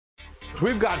Coach,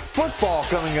 we've got football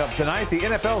coming up tonight. The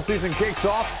NFL season kicks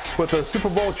off with the Super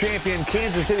Bowl champion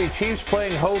Kansas City Chiefs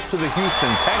playing host to the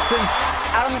Houston Texans.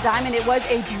 Out on the diamond, it was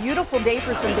a beautiful day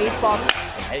for some baseball.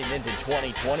 And heading into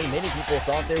 2020, many people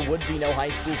thought there would be no high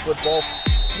school football.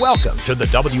 Welcome to the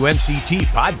WNCT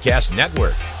Podcast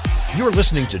Network. You're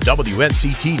listening to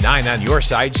WNCT 9 on Your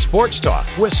Side Sports Talk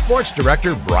with Sports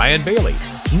Director Brian Bailey,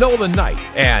 Nolan Knight,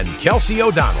 and Kelsey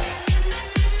O'Donnell.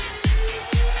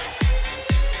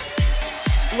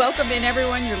 Welcome in,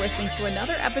 everyone. You're listening to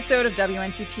another episode of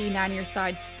WNCT 9 Your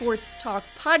Side Sports Talk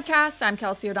Podcast. I'm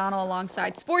Kelsey O'Donnell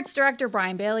alongside Sports Director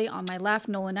Brian Bailey. On my left,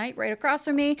 Nolan Knight right across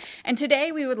from me. And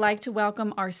today we would like to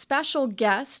welcome our special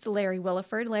guest, Larry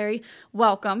Williford. Larry,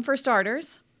 welcome for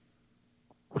starters.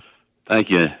 Thank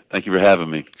you. Thank you for having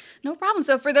me. No problem.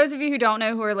 So for those of you who don't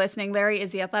know who are listening, Larry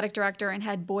is the athletic director and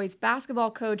head boys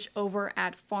basketball coach over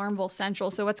at Farmville Central.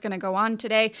 So what's going to go on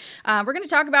today? We're going to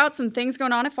talk about some things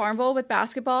going on at Farmville with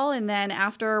basketball. And then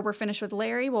after we're finished with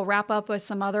Larry, we'll wrap up with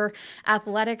some other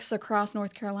athletics across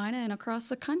North Carolina and across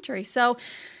the country. So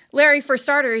Larry, for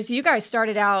starters, you guys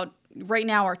started out right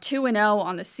now are 2-0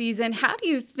 on the season. How do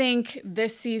you think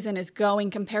this season is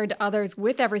going compared to others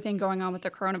with everything going on with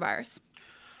the coronavirus?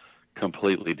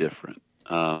 Completely different.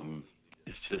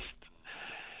 It's just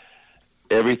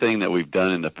everything that we've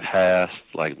done in the past,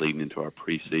 like leading into our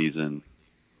preseason,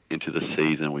 into the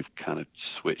season, we've kind of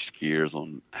switched gears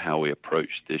on how we approach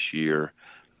this year.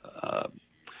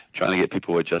 Trying to get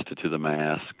people adjusted to the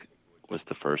mask was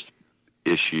the first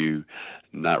issue.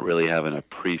 Not really having a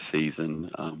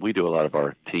preseason. We do a lot of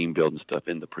our team building stuff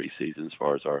in the preseason as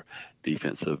far as our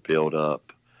defensive build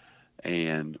up.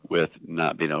 And with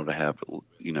not being able to have,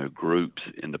 groups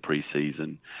in the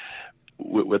preseason,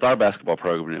 with our basketball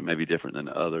program, it may be different than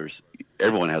others.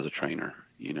 Everyone has a trainer.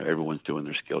 Everyone's doing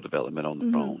their skill development on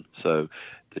their own. So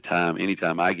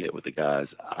anytime I get with the guys,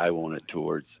 I want it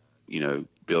towards,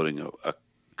 building a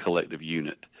collective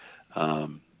unit.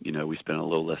 We spend a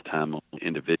little less time on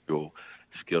individual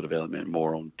skill development,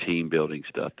 more on team building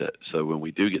stuff. So when we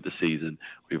do get the season,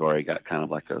 we've already got kind of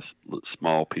like a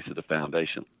small piece of the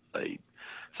foundation laid.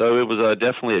 So it was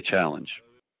definitely a challenge.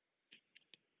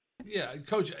 Yeah,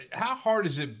 Coach, how hard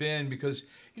has it been? Because,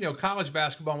 college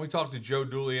basketball, and we talk to Joe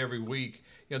Dooley every week,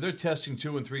 they're testing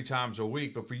 2 and 3 times a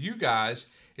week. But for you guys,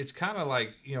 it's kind of like,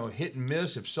 hit and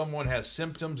miss. If someone has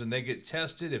symptoms and they get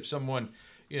tested, if someone,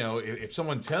 if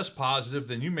someone tests positive,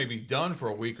 then you may be done for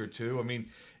a week or two. I mean,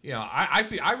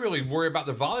 I really worry about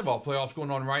the volleyball playoffs going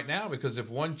on right now, because if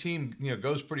one team,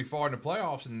 goes pretty far in the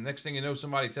playoffs and the next thing you know,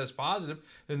 somebody tests positive,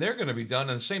 then they're going to be done.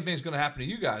 And the same thing's going to happen to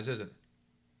you guys, isn't it?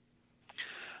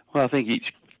 Well, I think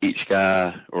each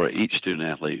guy or each student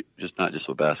athlete, not just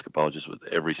with basketball, just with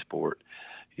every sport,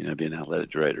 being an athletic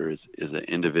director is an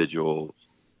individual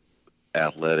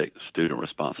athletic student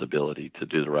responsibility to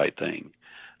do the right thing.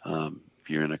 If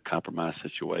you're in a compromised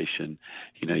situation,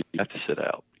 you have to sit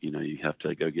out. You have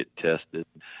to go get tested.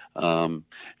 And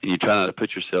you try not to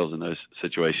put yourselves in those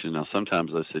situations. Now,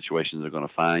 sometimes those situations are going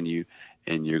to find you,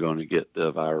 and you're going to get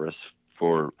the virus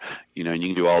and you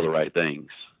can do all the right things.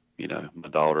 My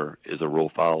daughter is a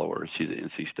rule follower. She's at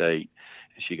NC State,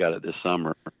 and she got it this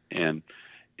summer. And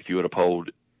if you would have polled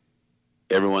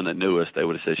everyone that knew us, they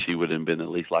would have said she would have been the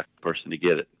least likely person to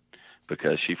get it,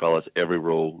 because she follows every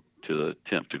rule to the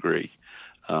 10th degree.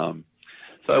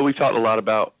 So we've talked a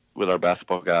lot with our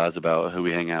basketball guys about who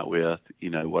we hang out with,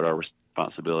 what our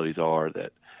responsibilities are,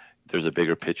 that there's a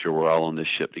bigger picture. We're all on this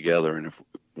ship together, and if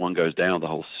one goes down, the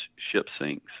whole ship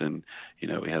sinks. And,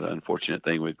 we had an unfortunate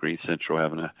thing with Green Central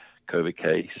having a COVID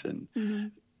case, and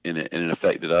it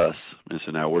affected us. And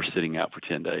so now we're sitting out for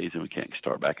 10 days, and we can't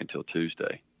start back until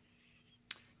Tuesday.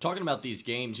 Talking about these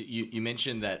games, you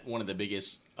mentioned that one of the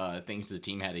biggest things the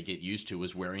team had to get used to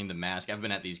was wearing the mask. I've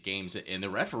been at these games, and the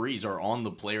referees are on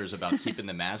the players about keeping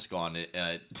the mask on,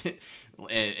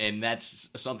 and that's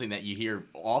something that you hear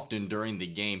often during the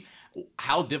game.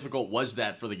 How difficult was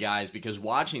that for the guys? Because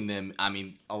watching them, I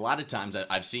mean, a lot of times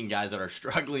I've seen guys that are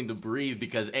struggling to breathe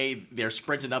because, they're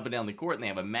sprinting up and down the court and they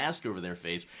have a mask over their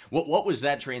face. What was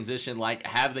that transition like?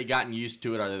 Have they gotten used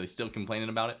to it? Are they still complaining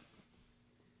about it?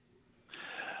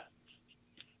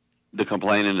 The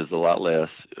complaining is a lot less.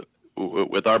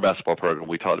 With our basketball program,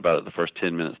 we talked about it the first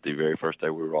 10 minutes, the very first day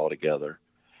we were all together,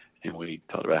 and we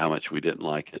talked about how much we didn't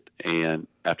like it. And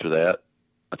after that,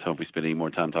 I told them if we spent any more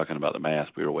time talking about the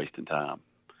mask, we were wasting time.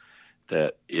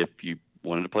 That if you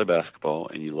wanted to play basketball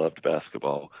and you loved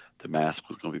basketball, the mask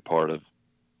was going to be part of,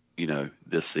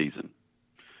 this season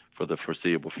for the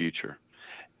foreseeable future.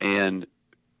 And,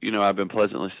 I've been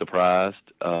pleasantly surprised.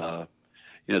 The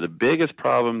biggest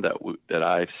problem that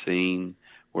I've seen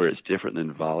where it's different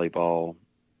than volleyball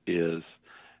is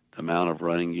the amount of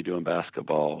running you do in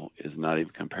basketball is not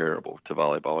even comparable to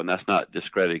volleyball. And that's not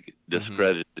discredited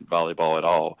volleyball at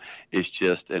all. It's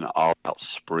just an all-out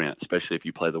sprint, especially if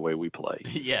you play the way we play.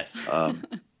 Yes.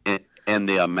 And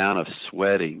the amount of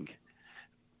sweating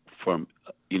from,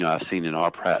 I've seen in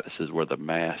our practices where the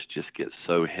mask just gets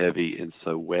so heavy and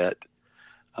so wet,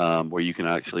 where you can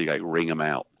actually like wring them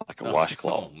out like a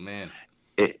washcloth. Oh man.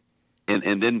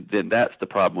 And then that's the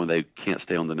problem when they can't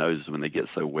stay on the noses when they get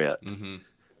so wet. Mm-hmm.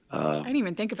 I didn't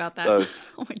even think about that. So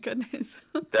oh my goodness.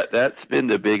 That's been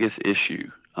the biggest issue.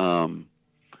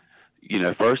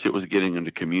 First it was getting them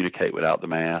to communicate without the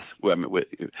mask. Well,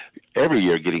 every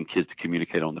year getting kids to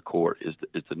communicate on the court is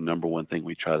the number one thing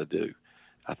we try to do.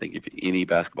 I think if any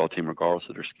basketball team, regardless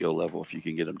of their skill level, if you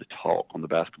can get them to talk on the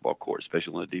basketball court,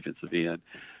 especially on the defensive end,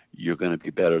 you're going to be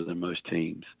better than most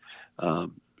teams.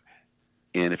 And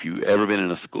if you've ever been in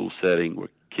a school setting where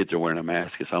kids are wearing a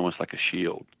mask, it's almost like a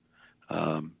shield.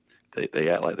 They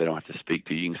act like they don't have to speak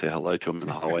to you. You can say hello to them in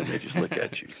the hallway and they just look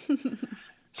at you.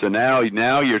 So now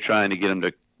you're trying to get them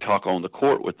to talk on the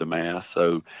court with the mask.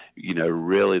 So,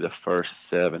 really the first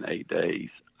 7-8 days,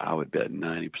 I would bet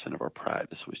 90% of our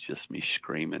practice was just me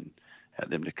screaming at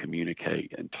them to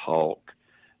communicate and talk.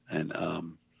 And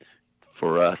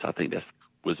for us, I think that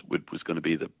was going to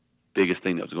be the biggest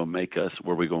thing that was going to make us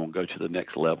where we're going to go to the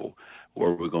next level,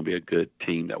 where we're going to be a good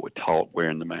team that would talk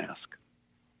wearing the mask.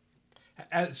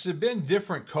 Has it been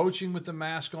different coaching with the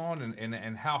mask on,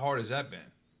 and how hard has that been?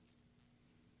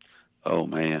 Oh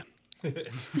man,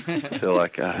 I feel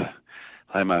like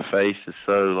my face is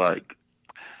so like.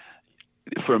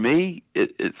 For me,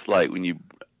 it's like when you,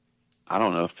 I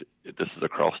don't know if this is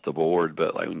across the board,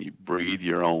 but like when you breathe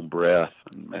your own breath,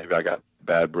 and maybe I got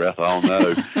bad breath, I don't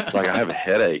know. It's like I have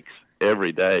headaches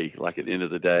every day. Like at the end of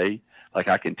the day, like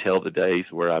I can tell the days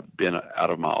where I've been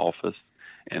out of my office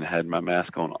and had my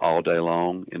mask on all day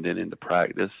long, and then into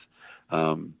practice.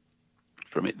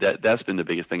 For me, that's been the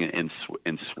biggest thing,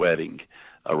 in sweating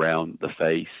around the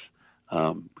face,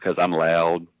 because I'm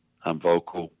loud, I'm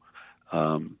vocal,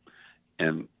 and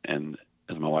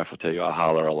as my wife will tell you, I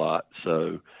holler a lot.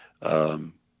 So,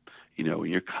 when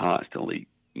you're constantly,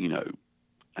 I ain't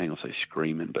gonna say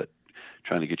screaming, but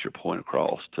trying to get your point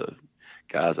across to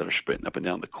guys that are sprinting up and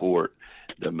down the court,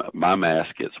 my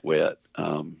mask gets wet.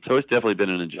 So it's definitely been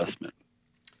an adjustment.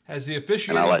 Has the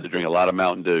officiating... And I like to drink a lot of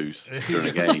Mountain Dews during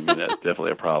a game, and that's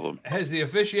definitely a problem. Has the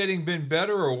officiating been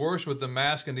better or worse with the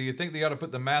mask, and do you think they ought to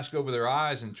put the mask over their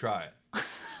eyes and try it?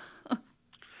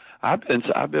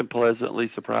 I've been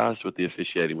pleasantly surprised with the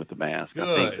officiating with the mask.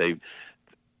 Good. I think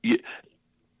you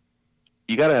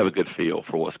got to have a good feel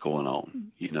for what's going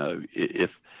on.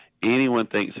 If anyone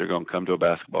thinks they're going to come to a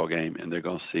basketball game and they're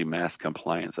going to see mask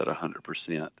compliance at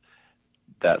 100%,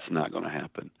 that's not going to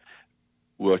happen.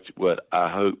 What I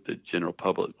hope the general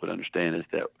public would understand is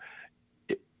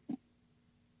that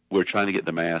we're trying to get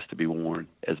the mask to be worn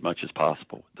as much as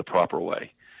possible, the proper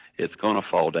way. It's going to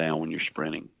fall down when you're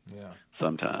sprinting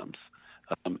sometimes.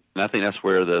 And I think that's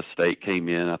where the state came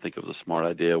in. I think it was a smart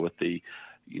idea with the,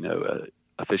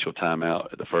 official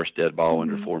timeout at the first dead ball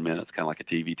under 4 minutes, kind of like a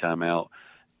TV timeout.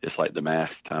 It's like the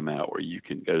mask timeout where you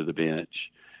can go to the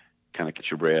bench, kind of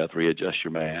catch your breath, readjust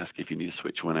your mask if you need to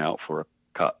switch one out for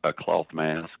a cloth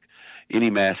mask, any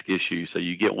mask issue. So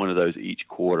you get one of those each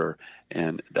quarter,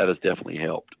 and that has definitely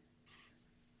helped.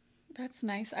 That's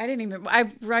nice.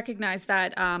 I recognized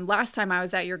that last time I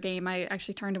was at your game. I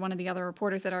actually turned to one of the other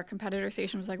reporters at our competitor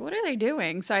station and was like, what are they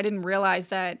doing? So I didn't realize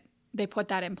that they put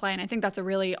that in play. And I think that's a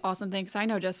really awesome thing, because I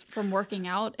know just from working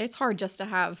out, it's hard just to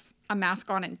have a mask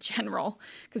on in general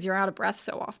because you're out of breath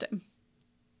so often.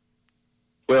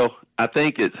 Well, I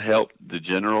think it's helped the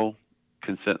general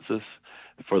consensus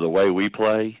for the way we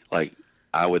play. Like,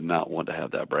 I would not want to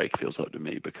have that break, feels up to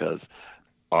me, because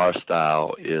our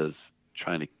style is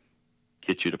trying to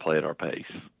get you to play at our pace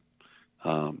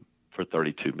for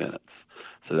 32 minutes.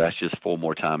 So that's just 4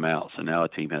 more timeouts. So now a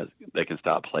team they can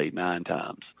stop play 9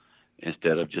 times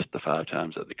instead of just the 5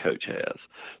 times that the coach has.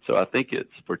 So I think it's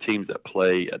for teams that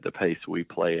play at the pace we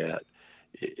play at,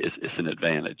 it's an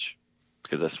advantage,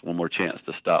 because that's one more chance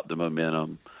to stop the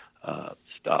momentum,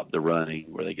 stop the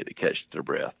running where they get to catch their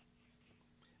breath.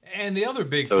 And the other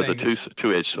big thing, it's a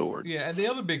two-edged sword. Yeah, and the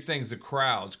other big thing is the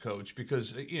crowds, Coach,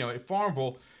 because at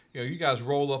Farmville, you guys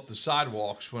roll up the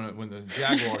sidewalks when the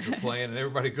Jaguars are playing, and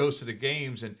everybody goes to the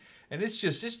games, and it's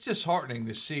disheartening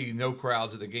to see no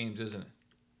crowds at the games, isn't it?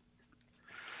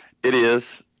 It is.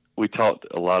 We talked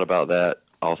a lot about that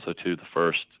also too.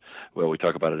 We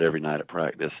talk about it every night at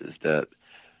practice, is that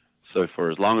so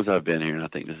for as long as I've been here, and I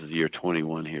think this is year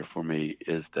 21 here for me,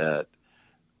 is that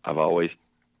I've always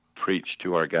preach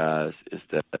to our guys is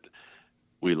that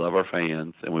we love our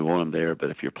fans and we want them there, but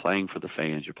if you're playing for the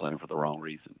fans, you're playing for the wrong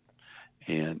reason.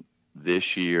 And this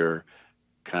year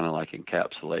kind of like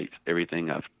encapsulates everything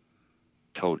I've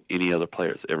told any other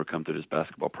player that's ever come through this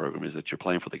basketball program, is that you're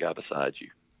playing for the guy beside you.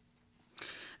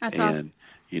 That's and, awesome.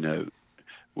 You know,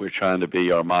 we're trying to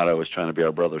be, our motto is trying to be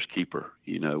our brother's keeper.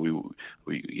 You know,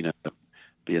 we you know,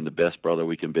 being the best brother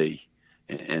we can be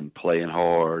and playing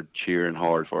hard, cheering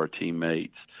hard for our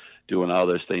teammates, doing all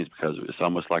those things, because it's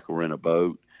almost like we're in a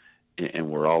boat and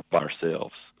we're all by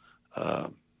ourselves.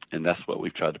 And that's what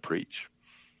we've tried to preach.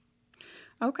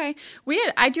 Okay.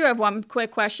 I do have one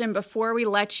quick question before we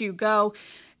let you go.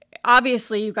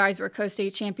 Obviously, you guys were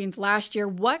co-state champions last year.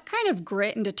 What kind of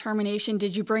grit and determination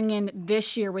did you bring in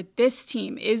this year with this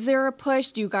team? Is there a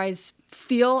push? Do you guys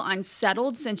feel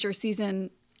unsettled since your season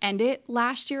ended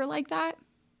last year like that?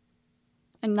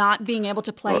 And not being able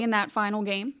to play in that final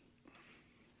game?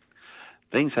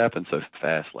 Things happened so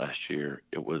fast last year.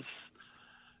 It was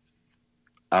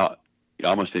you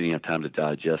almost didn't have time to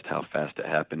digest how fast it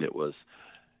happened. It was,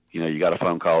 you know, you got a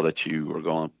phone call that you were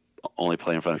going to only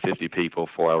play in front of 50 people.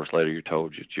 4 hours later, you're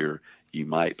told that you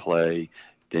might play.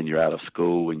 Then you're out of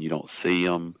school and you don't see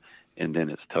them, and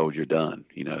then it's told you're done.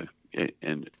 You know,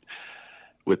 and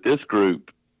with this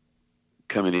group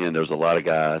coming in, there's a lot of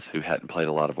guys who hadn't played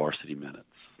a lot of varsity minutes.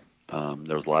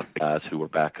 There was a lot of guys who were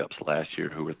backups last year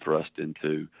who were thrust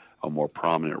into a more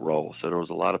prominent role. So there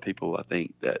was a lot of people, I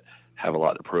think, that have a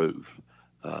lot to prove,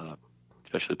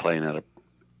 especially playing at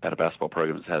a basketball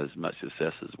program that's had as much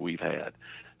success as we've had.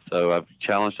 So I've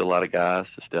challenged a lot of guys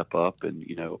to step up and,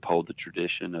 you know, uphold the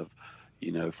tradition of,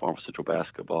 you know, Farmville Central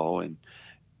basketball, and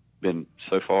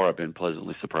so far I've been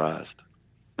pleasantly surprised.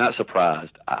 Not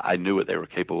surprised. I knew what they were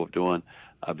capable of doing.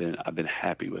 I've been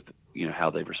happy with, you know,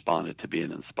 how they've responded to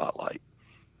being in the spotlight.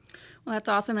 Well, that's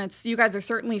awesome. And you guys are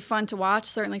certainly fun to watch,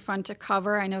 certainly fun to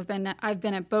cover. I know I've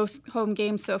been at both home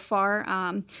games so far.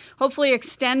 Hopefully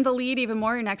extend the lead even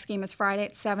more. Your next game is Friday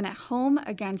at 7 at home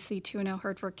against the 2-0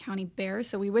 Hertford County Bears.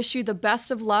 So we wish you the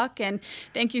best of luck, and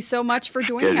thank you so much for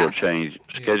joining us.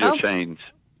 Schedule change,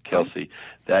 Kelsey.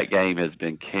 That game has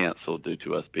been canceled due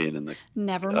to us being in the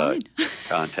Never mind.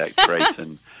 Contact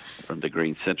tracing from the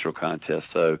Green Central contest.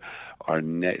 So our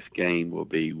next game will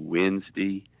be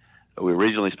Wednesday. We were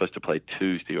originally supposed to play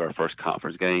Tuesday, our first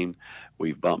conference game.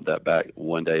 We've bumped that back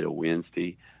one day to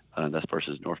Wednesday. That's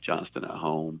versus North Johnston at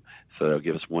home. So it'll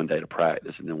give us one day to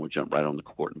practice, and then we'll jump right on the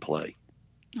court and play.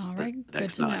 All right,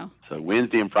 good to know. So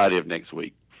Wednesday and Friday of next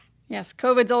week. Yes,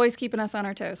 COVID's always keeping us on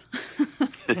our toes.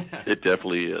 It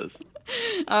definitely is.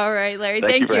 All right, Larry,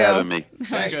 thank you for having me.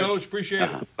 Thanks, Coach. Appreciate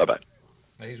it. Bye-bye.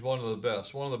 He's one of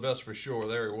the best for sure.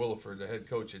 Larry Williford, the head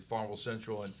coach at Farmville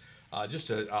Central, and just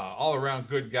an all-around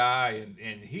good guy.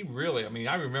 And he really, I mean,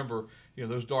 I remember, you know,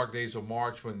 those dark days of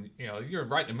March when, you know, you're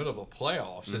right in the middle of the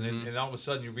playoffs, Mm-hmm. and all of a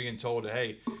sudden you're being told that,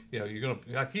 hey, you know, you're going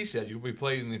to, like he said, you'll be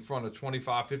playing in front of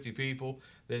 25, 50 people,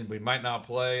 then we might not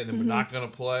play, and then we're not going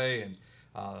to play, and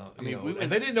and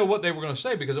they didn't know what they were going to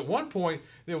say, because at one point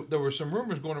there were some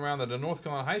rumors going around that the North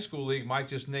Carolina High School League might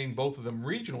just name both of them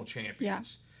regional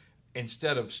champions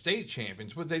instead of state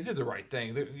champions. But they did the right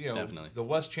thing. Definitely. The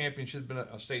West champion should have been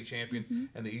a state champion,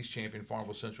 and the East champion,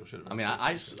 Farmville Central, should have been.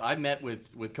 I met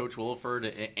with Coach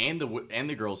Williford and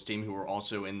the girls team, who were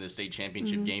also in the state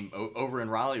championship game over in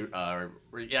Raleigh.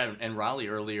 Raleigh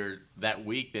earlier that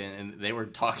week, and they were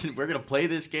talking. We're going to play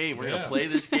this game. We're going to play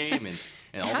this game, and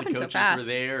all the coaches were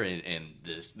there, and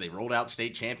they rolled out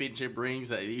state championship rings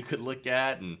that you could look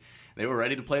at, and they were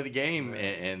ready to play the game,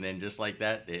 and then just like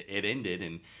that, it ended.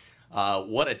 And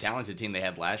what a talented team they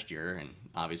had last year, and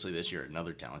obviously this year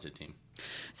another talented team.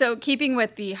 So keeping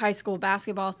with the high school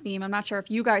basketball theme, I'm not sure if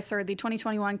you guys heard, the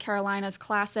 2021 Carolinas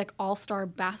Classic All-Star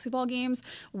Basketball Games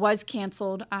was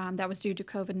canceled. That was due to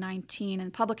COVID-19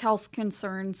 and public health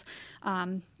concerns,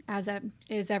 as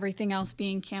is everything else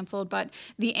being canceled. But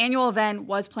the annual event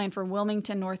was planned for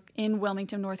Wilmington,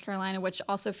 North Carolina, which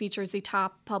also features the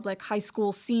top public high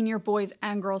school senior boys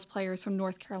and girls players from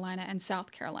North Carolina and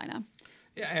South Carolina.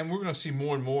 Yeah, and we're going to see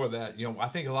more and more of that. You know, I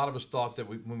think a lot of us thought that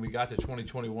when we got to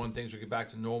 2021, things would get back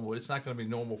to normal. It's not going to be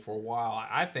normal for a while.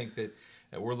 I think that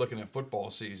we're looking at football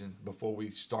season before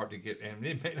we start to get, and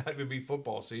it may not even be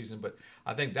football season, but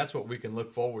I think that's what we can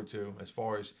look forward to as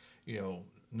far as, you know,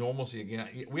 normalcy again.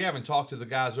 We haven't talked to the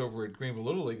guys over at Greenville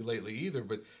Little League lately either,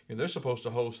 but you know, they're supposed to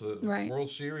host the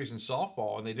World Series in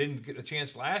softball, and they didn't get a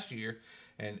chance last year.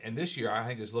 And this year, I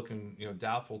think, is looking, you know,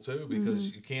 doubtful too, because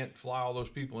you can't fly all those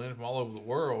people in from all over the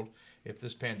world if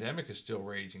this pandemic is still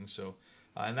raging. So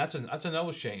And that's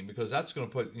another shame because that's going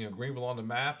to put Greenville on the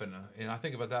map, and I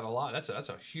think about that a lot. That's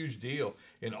a huge deal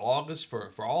in August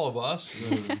for all of us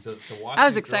to watch. I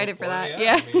was excited for that.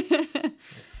 Yeah, I mean,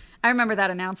 I remember that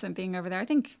announcement being over there. I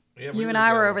think you and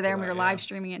I were over there and we were live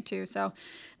streaming it too. So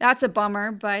that's a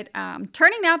bummer. But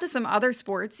turning now to some other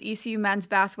sports, ECU men's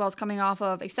basketball is coming off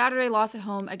of a Saturday loss at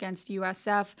home against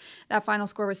USF. That final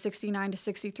score was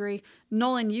 69-63.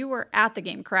 Nolan, you were at the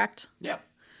game, correct? Yep.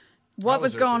 What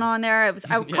was going on there?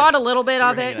 I caught a little bit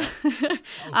of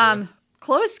it.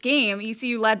 Close game.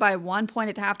 ECU led by 1 point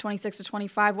at the half,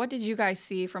 26-25. What did you guys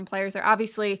see from players there?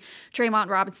 Obviously, Tremont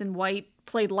Robinson-White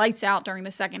played lights out during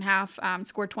the second half,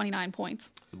 scored 29 points.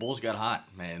 The Bulls got hot,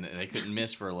 man. They couldn't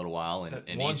miss for a little while,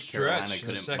 and East Carolina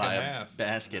couldn't buy a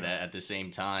basket at the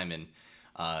same time. And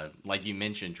like you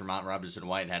mentioned, Tremont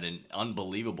Robinson-White had an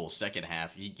unbelievable second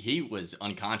half. He was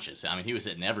unconscious. I mean, he was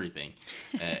hitting everything,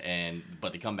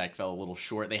 but the comeback fell a little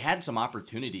short. They had some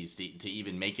opportunities to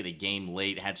even make it a game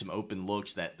late. Had some open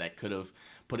looks that could have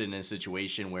put it in a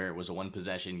situation where it was a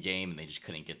one-possession game, and they just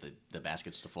couldn't get the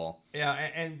baskets to fall. Yeah,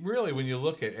 and really, when you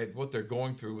look at what they're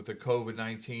going through with the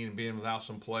COVID-19 and being without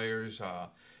some players,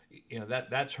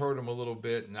 that's hurt them a little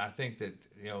bit. And I think that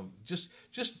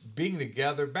just being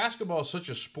together. Basketball is such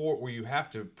a sport where you have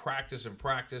to practice and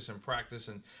practice and practice,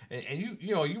 and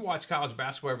you watch college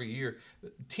basketball every year.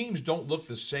 Teams don't look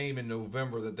the same in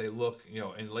November that they look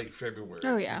in late February.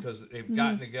 Oh yeah, because they've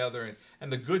gotten together,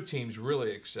 and the good teams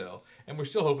really excel. And we're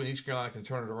still hoping East Carolina can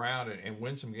turn it around and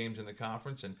win some games in the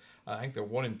conference. And I think they're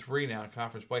 1-3 now in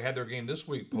conference play. Had their game this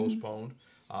week postponed.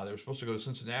 They were supposed to go to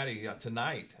Cincinnati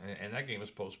tonight, and that game is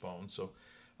postponed. So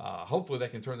hopefully they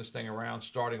can turn this thing around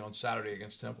starting on Saturday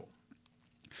against Temple.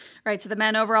 Right, so the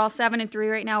men overall 7-3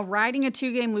 right now, riding a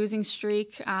 2-game losing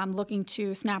streak, looking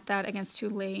to snap that against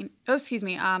Tulane.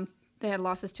 They had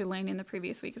losses to Tulane in the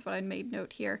previous week is what I made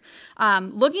note here.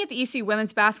 Looking at the ECU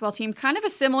women's basketball team, kind of a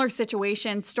similar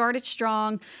situation. Started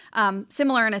strong,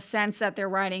 similar in a sense that they're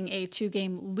riding a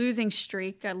 2-game losing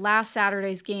streak. Last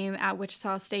Saturday's game at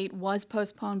Wichita State was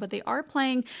postponed, but they are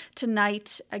playing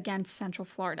tonight against Central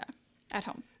Florida at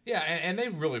home. Yeah, and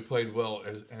they've really played well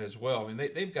as well. I mean,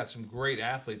 they've got some great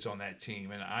athletes on that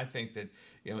team, and I think that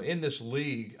in this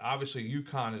league, obviously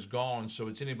UConn is gone, so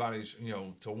it's anybody's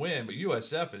to win. But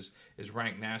USF is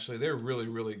ranked nationally; they're really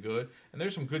really good, and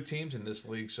there's some good teams in this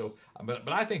league. So, but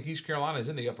I think East Carolina is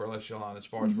in the upper echelon as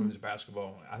far as women's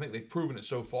basketball. I think they've proven it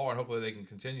so far, and hopefully they can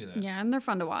continue that. Yeah, and they're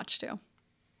fun to watch too.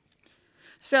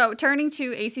 So turning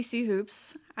to ACC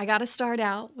hoops, I got to start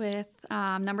out with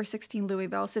number 16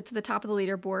 Louisville. Sits at the top of the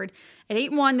leaderboard at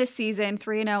 8-1 this season,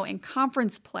 3-0 in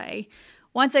conference play.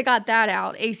 Once I got that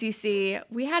out, ACC,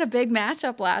 we had a big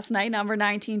matchup last night. Number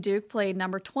 19 Duke played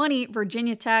number 20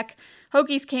 Virginia Tech.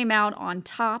 Hokies came out on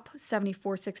top,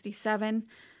 74-67.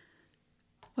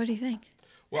 What do you think?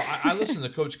 Well, I listened to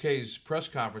Coach K's press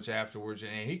conference afterwards,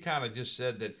 and he kind of just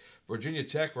said that Virginia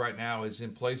Tech right now is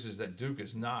in places that Duke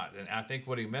is not. And I think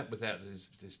what he meant with that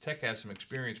is Tech has some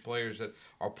experienced players that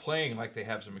are playing like they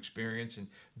have some experience, and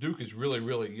Duke is really,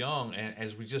 really young. And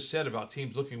as we just said about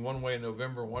teams looking one way in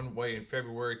November, one way in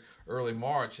February, early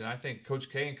March, and I think Coach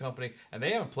K and company, and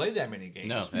they haven't played that many games.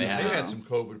 No, they've had some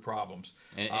COVID problems.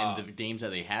 And the games that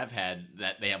they have had,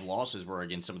 that they have losses, were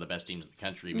against some of the best teams in the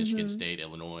country, Michigan State,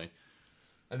 Illinois.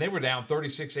 And they were down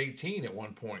 36-18 at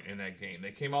one point in that game.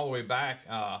 They came all the way back.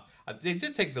 They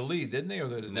did take the lead, didn't they? Or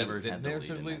they never had the lead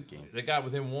in that game. They got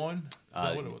within one?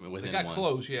 They got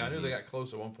close. Yeah, I knew they got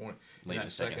close at one point late in the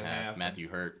second half. Matthew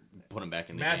Hurt put them back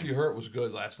in the game. Matthew Hurt was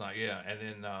good last night, yeah. And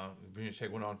then Virginia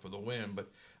Tech went on for the win. But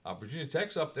Virginia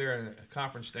Tech's up there in the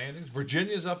conference standings.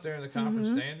 Virginia's up there in the conference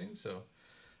standings. So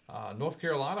North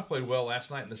Carolina played well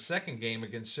last night in the second game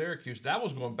against Syracuse. That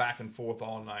was going back and forth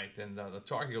all night, and the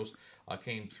Tar Heels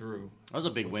came through. That was a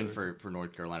big win for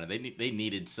North Carolina. They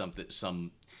needed something.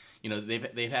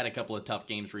 They've had a couple of tough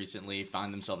games recently,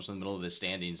 find themselves in the middle of the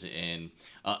standings, and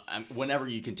whenever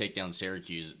you can take down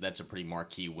Syracuse, that's a pretty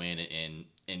marquee win,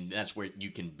 and that's where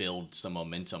you can build some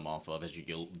momentum off of as you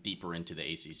go deeper into the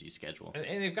ACC schedule.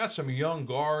 And they've got some young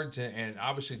guards, and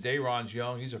obviously Dayron's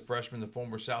young. He's a freshman, the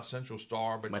former South Central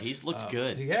star. But he's looked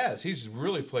good. He has. He's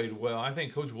really played well. I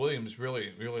think Coach Williams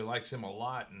really, really likes him a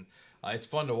lot, and it's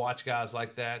fun to watch guys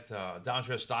like that.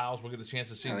 Dontrez Styles we'll get a chance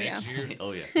to see next year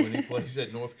when he plays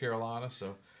at North Carolina.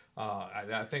 So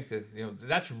I think that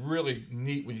that's really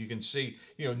neat when you can see.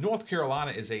 North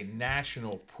Carolina is a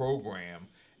national program,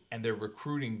 and they're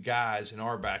recruiting guys in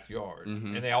our backyard,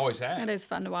 and they always have. It is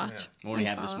fun to watch. When you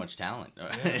have this much talent,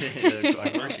 of course you're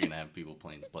gonna have people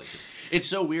playing places. It's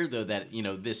so weird though that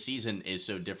this season is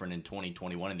so different in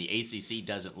 2021, and the ACC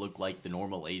doesn't look like the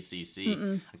normal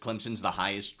ACC. Clemson's the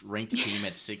highest ranked team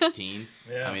at 16.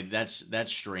 I mean that's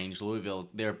strange. Louisville,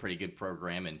 they're a pretty good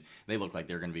program, and they look like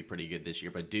they're going to be pretty good this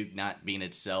year. But Duke not being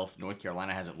itself, North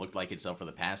Carolina hasn't looked like itself for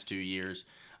the past 2 years.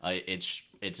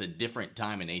 It's a different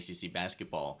time in ACC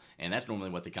basketball, and that's normally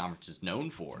what the conference is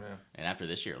known for. Yeah. And after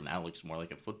this year, now it looks more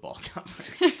like a football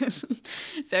conference.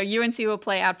 So UNC will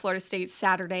play at Florida State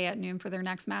Saturday at noon for their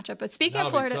next matchup. But speaking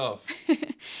of Florida,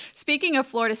 speaking of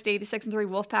Florida State, the 6-3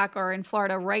 Wolfpack are in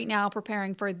Florida right now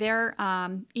preparing for their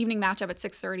evening matchup at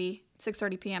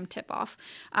 6:30 p.m. tip-off.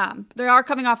 They are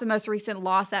coming off the most recent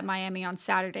loss at Miami on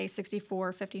Saturday.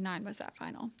 64-59 was that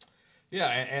final. Yeah,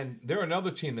 and they're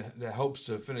another team that hopes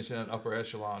to finish in that upper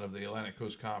echelon of the Atlantic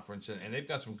Coast Conference, and they've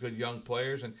got some good young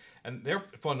players, and they're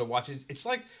fun to watch. It's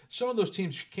like some of those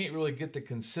teams can't really get the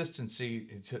consistency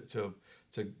to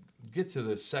get to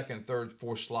the second, third,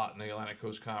 fourth slot in the Atlantic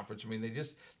Coast Conference. I mean, they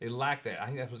lack that. I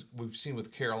think that's what we've seen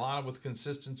with Carolina with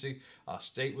consistency,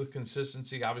 State with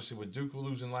consistency, obviously with Duke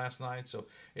losing last night. So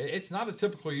it's not a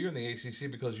typical year in the ACC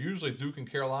because usually Duke and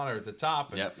Carolina are at the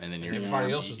top. And then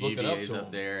everybody else is looking up to them.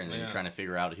 There, and then you're trying to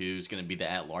figure out who's going to be the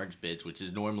at-large bids, which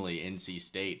is normally NC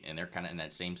State, and they're kind of in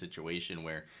that same situation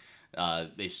where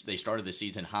they started the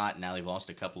season hot, and now they've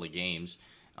lost a couple of games.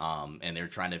 And they're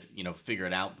trying to, figure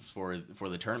it out for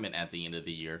the tournament at the end of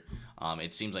the year.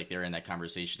 It seems like they're in that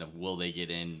conversation of will they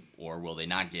get in or will they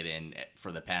not get in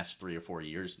for the past 3 or 4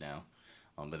 years now.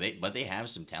 But they have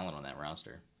some talent on that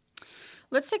roster.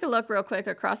 Let's take a look real quick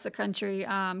across the country.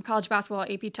 College basketball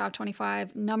AP Top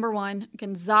 25, number 1,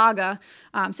 Gonzaga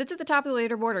sits at the top of the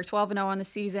leaderboard, or 12-0 on the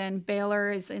season.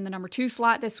 Baylor is in the number 2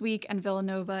 slot this week, and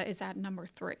Villanova is at number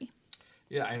 3.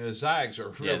 Yeah, and the Zags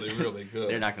are really good.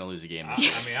 They're not going to lose a game. I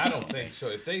mean, I don't think so.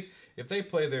 If they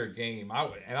play their game,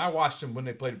 I watched them when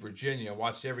they played Virginia. I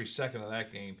watched every second of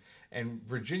that game, and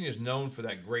Virginia's known for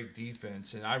that great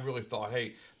defense. And I really thought,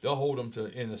 hey, they'll hold them to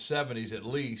in the 70s at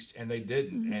least, and they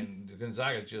didn't. Mm-hmm. And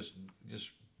Gonzaga just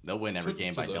they'll win every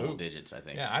game by double digits, I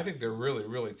think. Yeah, I think they're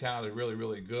really talented,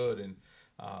 really good, and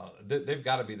they've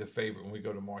got to be the favorite when we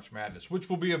go to March Madness, which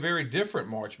will be a very different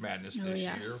March Madness this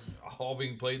year, all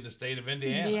being played in the state of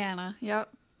Indiana. Yep.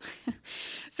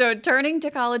 So turning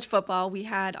to college football, we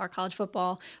had our college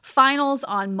football finals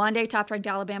on Monday. Top-ranked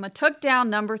Alabama took down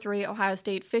number 3 Ohio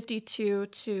State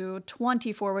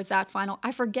 52-24 was that final.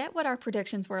 I forget what our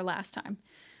predictions were last time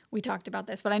we talked about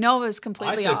this, but I know it was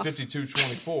completely off. I said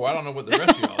 52-24. I don't know what the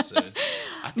rest of y'all said.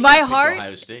 My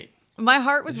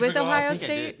heart was with Ohio State,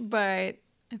 State, but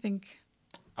I think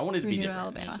I wanted to be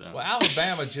different. Alabama. Well,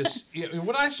 Alabama just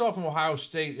what I saw from Ohio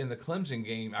State in the Clemson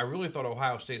game, I really thought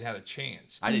Ohio State had a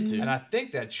chance. I did too, and I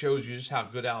think that shows you just how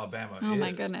good Alabama is. Oh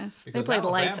my goodness, because they played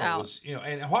Alabama lights out. Was,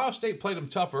 and Ohio State played them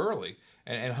tough early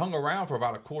and hung around for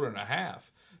about a quarter and a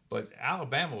half. But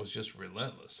Alabama was just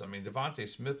relentless. I mean, Devontae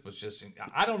Smith was just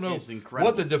 – I don't know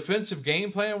what the defensive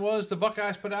game plan was the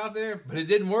Buckeyes put out there, but it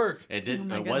didn't work. It didn't.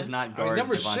 It was not guard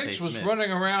number Devontae 6 was Smith. running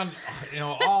around,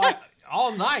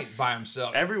 all night by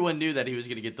himself. Everyone knew that he was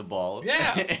going to get the ball.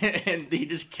 Yeah. And he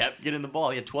just kept getting the ball.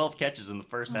 He had 12 catches in the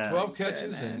first half. 12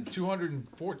 catches and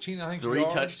 214, I think, 3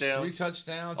 yards. touchdowns. 3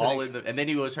 touchdowns. And then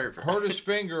he was hurt. Hurt his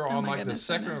finger on the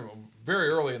second – very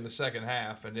early in the second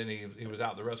half, and then he was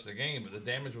out the rest of the game, but the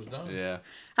damage was done. Yeah.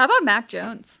 How about Mac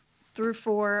Jones? Threw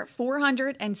for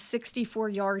 464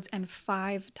 yards and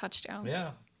 5 touchdowns.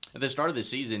 Yeah. At the start of the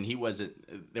season,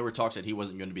 there were talks that he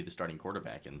wasn't going to be the starting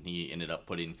quarterback, and he ended up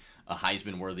putting a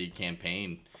Heisman-worthy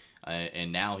campaign,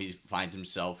 and now he finds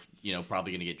himself,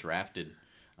 probably going to get drafted.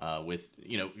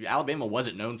 Alabama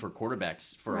wasn't known for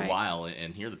quarterbacks for a while,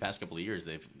 and here the past couple of years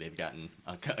they've gotten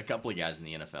a couple of guys in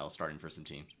the NFL starting for some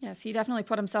teams. Yes, he definitely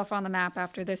put himself on the map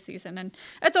after this season, and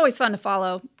it's always fun to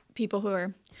follow people who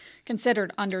are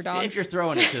considered underdogs. If you're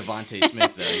throwing it to Devontae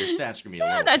Smith, though, your stats are going to be a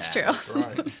little that's bad. True.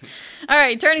 That's right. All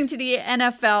right, turning to the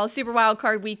NFL, Super Wild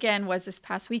Card Weekend was this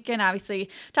past weekend. Obviously,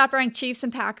 top-ranked Chiefs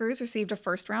and Packers received a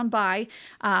first-round bye.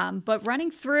 But running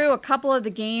through a couple of the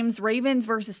games, Ravens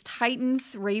versus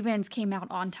Titans. Ravens came out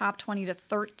on top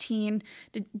 20-13.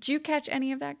 Did you catch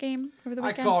any of that game over the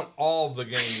weekend? I caught all the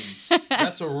games.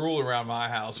 That's a rule around my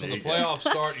house. When the playoffs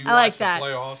start, you I like watch the that.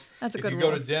 playoffs. That's a good If you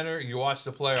rule. go to dinner, you watch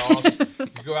the playoffs.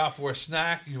 If you go out for a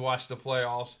snack, you watch the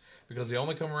playoffs because they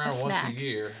only come around once a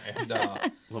year.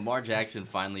 And Lamar Jackson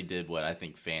finally did what I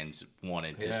think fans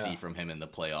wanted to see from him in the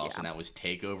playoffs, and that was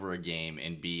take over a game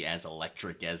and be as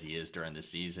electric as he is during the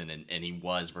season, and he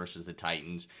was versus the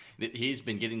Titans. He's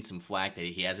been getting some flack that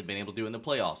he hasn't been able to do in the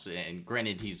playoffs, and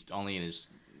granted, he's only in his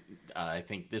I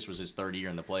think this was his third year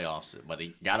in the playoffs, but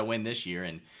he got to win this year,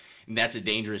 and that's a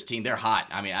dangerous team. They're hot.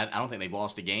 I mean, I don't think they've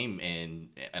lost a game in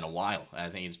a while. I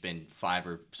think it's been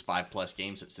 5+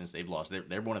 games since they've lost.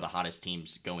 They're one of the hottest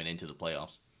teams going into the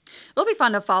playoffs. It'll be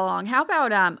fun to follow along. How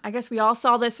about, I guess we all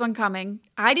saw this one coming.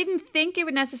 I didn't think it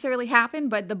would necessarily happen,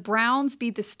 but the Browns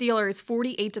beat the Steelers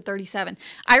 48-37.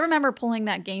 I remember pulling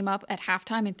that game up at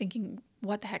halftime and thinking,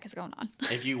 what the heck is going on?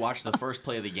 If you watch the first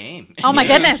play of the game. Oh, my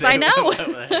goodness, I know. What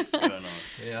the heck's going on?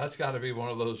 Yeah, that's got to be one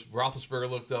of those. Roethlisberger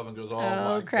looked up and goes, oh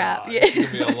my crap. God, Yeah. it's going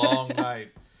to be a long night.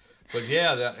 But,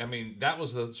 yeah, that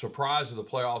was the surprise of the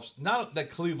playoffs. Not that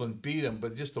Cleveland beat them,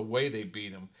 but just the way they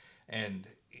beat them. And,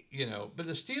 but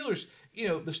the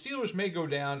Steelers may go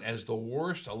down as the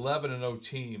worst 11-0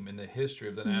 team in the history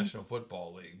of the National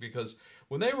Football League, because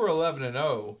when they were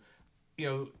 11-0,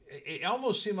 it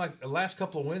almost seemed like the last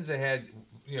couple of wins they had,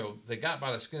 they got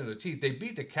by the skin of their teeth. They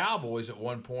beat the Cowboys at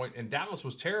one point, and Dallas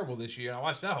was terrible this year. And I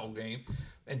watched that whole game,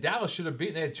 and Dallas should have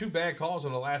beaten. They had 2 bad calls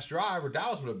on the last drive, or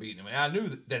Dallas would have beaten them. And I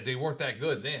knew that they weren't that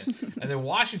good then. And then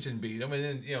Washington beat them, and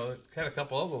then had a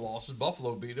couple other losses.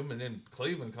 Buffalo beat them, and then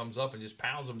Cleveland comes up and just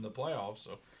pounds them in the playoffs.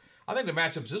 So I think the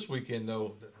matchups this weekend,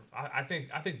 though, I think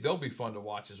they'll be fun to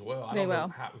watch as well. I don't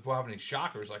know if we'll have any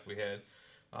shockers like we had.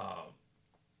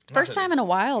 First time in a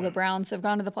while the Browns have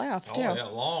gone to the playoffs, too. Oh, yeah,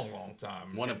 long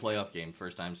time. Won a playoff game,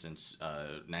 first time since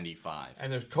 95.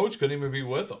 And their coach couldn't even be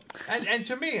with them. And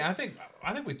to me, I think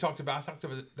I talked about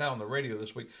that on the radio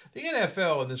this week. The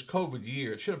NFL in this COVID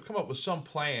year should have come up with some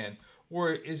plan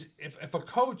where if a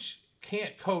coach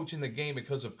can't coach in the game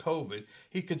because of COVID,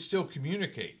 he could still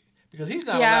communicate. Because he's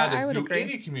not allowed to do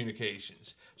any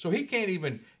communications. So he can't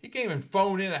even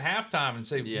phone in at halftime and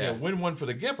say, win one for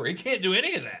the Gipper. He can't do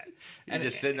any of that. He's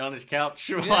just sitting on his couch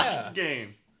watching the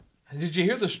game. Did you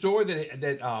hear the story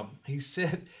that he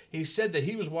said that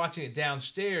he was watching it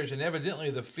downstairs, and evidently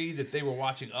the feed that they were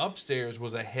watching upstairs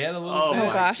was ahead a little bit.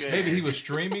 Oh gosh! Maybe he was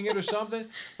streaming it or something.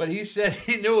 But he said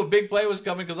he knew a big play was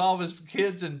coming because all of his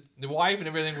kids and the wife and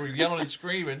everything were yelling and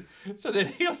screaming. So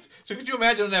could you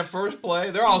imagine on that first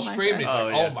play? They're all screaming. He's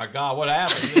like, oh my God, what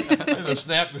happened? And the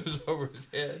snap goes over his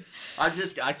head.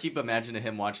 I keep imagining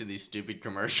him watching these stupid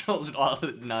commercials and all the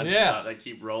nonstop that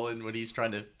keep rolling when he's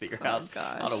trying to figure out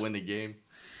how to win the game.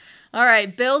 All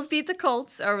right, Bills beat the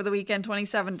Colts over the weekend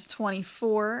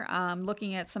 27-24.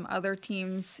 Looking at some other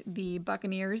teams, the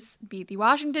Buccaneers beat the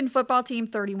Washington football team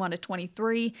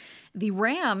 31-23. The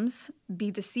Rams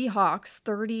beat the Seahawks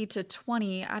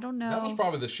 30-20. I don't know. That was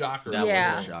probably the shocker. That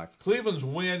was a shock. Cleveland's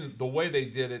win, the way they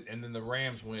did it, and then the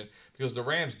Rams win, because the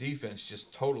Rams defense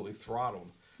just totally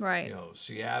throttled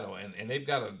Seattle, and they've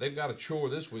got a chore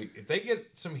this week. If they get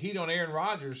some heat on Aaron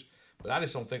Rodgers, but I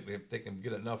just don't think they can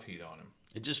get enough heat on him.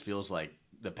 It just feels like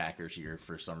the Packers year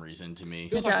for some reason to me.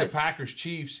 It feels like the Packers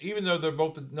Chiefs, even though they're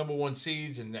both the number 1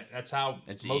 seeds, and that's how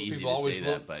most people always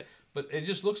look. But it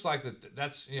just looks like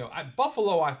that's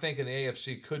Buffalo, I think, in the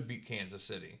AFC could beat Kansas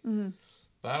City,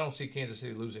 but I don't see Kansas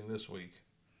City losing this week.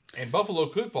 And Buffalo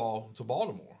could fall to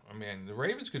Baltimore. I mean, the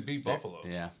Ravens could beat Buffalo.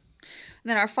 Yeah. And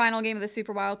then our final game of the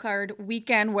Super Wildcard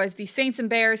weekend was the Saints and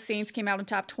Bears. Saints came out on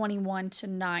top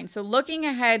 21-9. So looking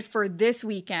ahead for this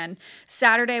weekend,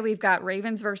 Saturday we've got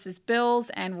Ravens versus Bills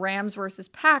and Rams versus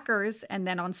Packers. And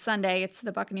then on Sunday it's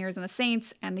the Buccaneers and the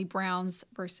Saints and the Browns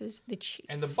versus the Chiefs.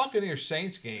 And the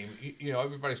Buccaneers-Saints game,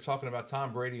 everybody's talking about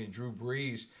Tom Brady and Drew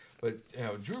Brees. But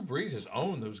Drew Brees has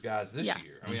owned those guys this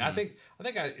year. I mean, I think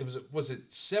it was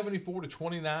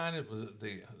 74-29. It was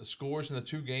the scores in the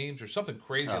 2 games or something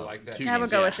crazy like that. I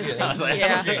would go with the Saints.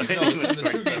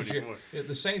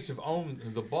 The Saints have owned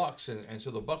the Bucs, and so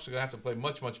the Bucs are going to have to play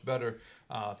much better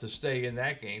to stay in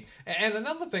that game. And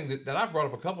another thing that I brought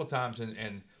up a couple of times,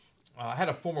 and I had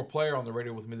a former player on the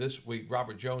radio with me this week,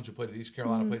 Robert Jones, who played at East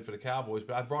Carolina, played for the Cowboys.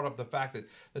 But I brought up the fact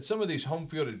that some of these home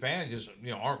field advantages,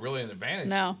 aren't really an advantage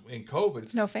in COVID.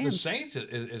 It's no fans. The Saints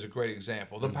is a great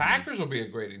example. The Packers will be a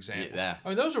great example. Yeah. I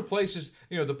mean, those are places,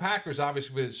 the Packers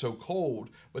obviously it's so cold,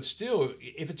 but still,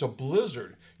 if it's a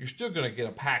blizzard, you're still going to get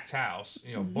a packed house,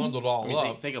 bundled all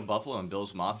up. Think of Buffalo and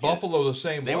Bills Mafia. Buffalo the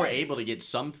same way. They were able to get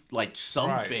some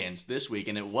fans this week,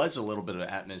 and it was a little bit of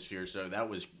atmosphere, so that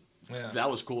was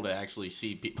cool to actually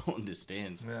see people in the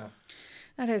stands. Yeah.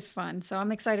 That is fun. So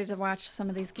I'm excited to watch some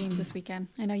of these games this weekend.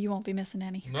 I know you won't be missing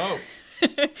any. No.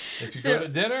 If you go to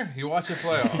dinner, you watch the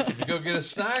playoff. If you go get a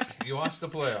snack, you watch the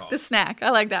playoff. The snack.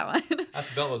 I like that one.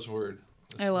 That's Bella's word.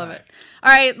 I love it.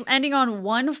 All right, ending on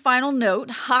one final note.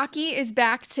 Hockey is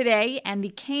back today, and the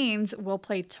Canes will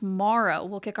play tomorrow.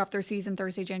 We'll kick off their season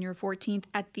Thursday, January 14th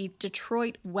at the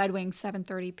Detroit Red Wings,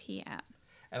 7:30 p.m.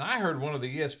 And I heard one of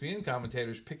the ESPN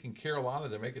commentators picking Carolina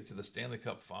to make it to the Stanley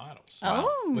Cup Finals.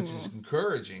 Oh. Which is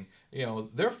encouraging. You know,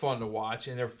 they're fun to watch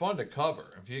and they're fun to cover.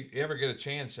 If you ever get a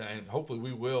chance, and hopefully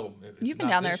we will. You've been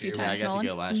down there a few times, I got to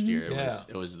go last year. Mm-hmm.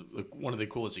 It was one of the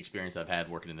coolest experiences I've had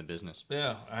working in the business.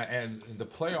 Yeah, and the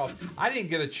playoffs. I didn't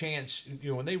get a chance.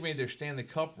 You know, when they made their Stanley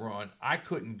Cup run, I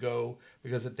couldn't go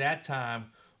because at that time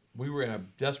we were in a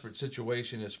desperate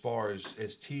situation as far as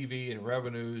TV and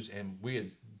revenues, and we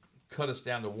had cut us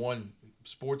down to one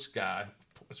sports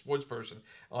person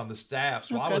on the staff.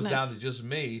 So I was down to just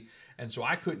me. And so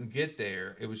I couldn't get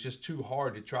there. It was just too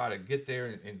hard to try to get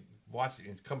there and watch it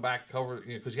and come back, cover it,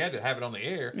 because you had to have it on the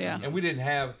air. Yeah. And we didn't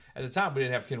have, at the time, we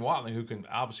didn't have Ken Watling, who can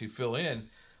obviously fill in.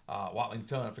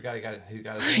 Watlington, I forgot he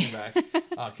got his name back.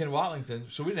 Ken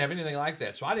Watlington. So we didn't have anything like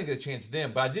that. So I didn't get a chance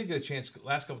then, but I did get a chance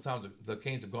last couple times the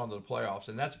Canes have gone to the playoffs,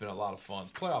 and that's been a lot of fun.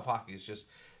 Playoff hockey is just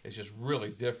really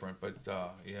different. But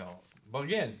you know, but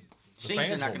again, Seems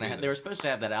they're not going to have. They were supposed to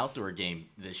have that outdoor game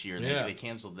this year. They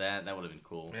canceled that. That would have been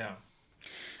cool. Yeah.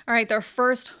 All right, their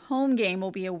first home game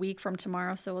will be a week from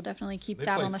tomorrow, so we'll definitely keep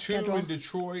that on the schedule. They play 2 in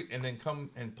Detroit and then come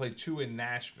and play 2 in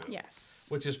Nashville. Yes.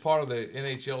 Which is part of the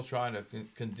NHL trying to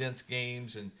condense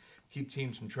games and keep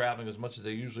teams from traveling as much as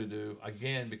they usually do,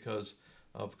 again, because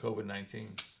of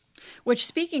COVID-19. Which,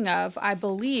 speaking of, I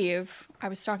believe, I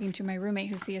was talking to my roommate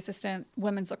who's the assistant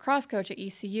women's lacrosse coach at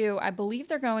ECU. I believe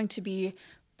they're going to be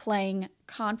playing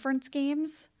conference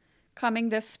games coming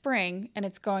this spring, and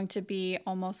it's going to be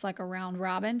almost like a round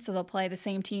robin. So they'll play the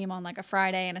same team on like a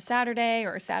Friday and a Saturday,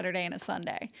 or a Saturday and a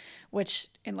Sunday, which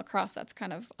in lacrosse, that's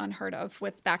kind of unheard of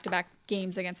with back-to-back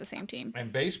games against the same team.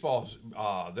 And baseball's,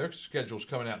 their schedule's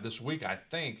coming out this week, I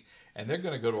think, and they're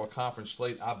going to go to a conference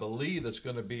slate. I believe it's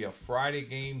going to be a Friday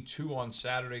game, 2 on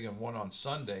Saturday and 1 on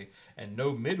Sunday, and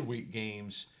no midweek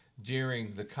games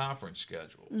during the conference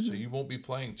schedule. Mm-hmm. So you won't be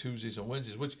playing Tuesdays and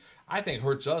Wednesdays, which I think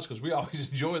hurts us because we always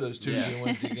enjoy those Tuesday and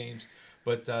Wednesday games.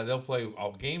 But they'll play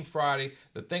a game Friday.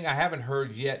 The thing I haven't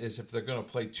heard yet is if they're going to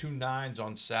play 2 9s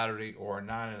on Saturday or a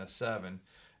 9 and a 7,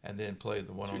 and then play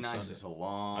the 1 on Sunday. 2 9s is a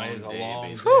long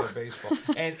day of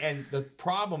baseball. And the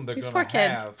problem they're going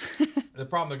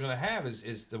to have,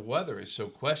 is the weather is so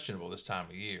questionable this time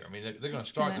of year. I mean, they're going to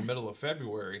start in the middle of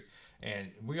February.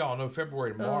 And we all know February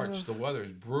and March, the weather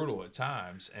is brutal at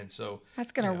times. And so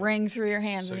that's going to ring through your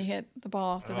hands when you hit the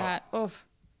ball off the bat. Oh,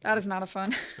 that is not a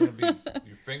fun. It's going to be,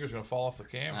 your fingers are going to fall off the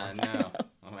camera. I know.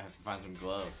 I'm going to have to find some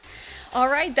gloves. All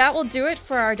right, that will do it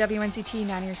for our WNCT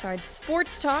 9 Your Side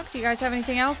Sports Talk. Do you guys have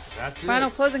anything else? That's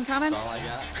Final closing comments? That's all I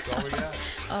got. That's all we got.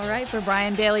 All right, for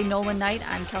Brian Bailey, Nolan Knight,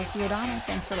 I'm Kelsey O'Donnell.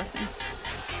 Thanks for listening.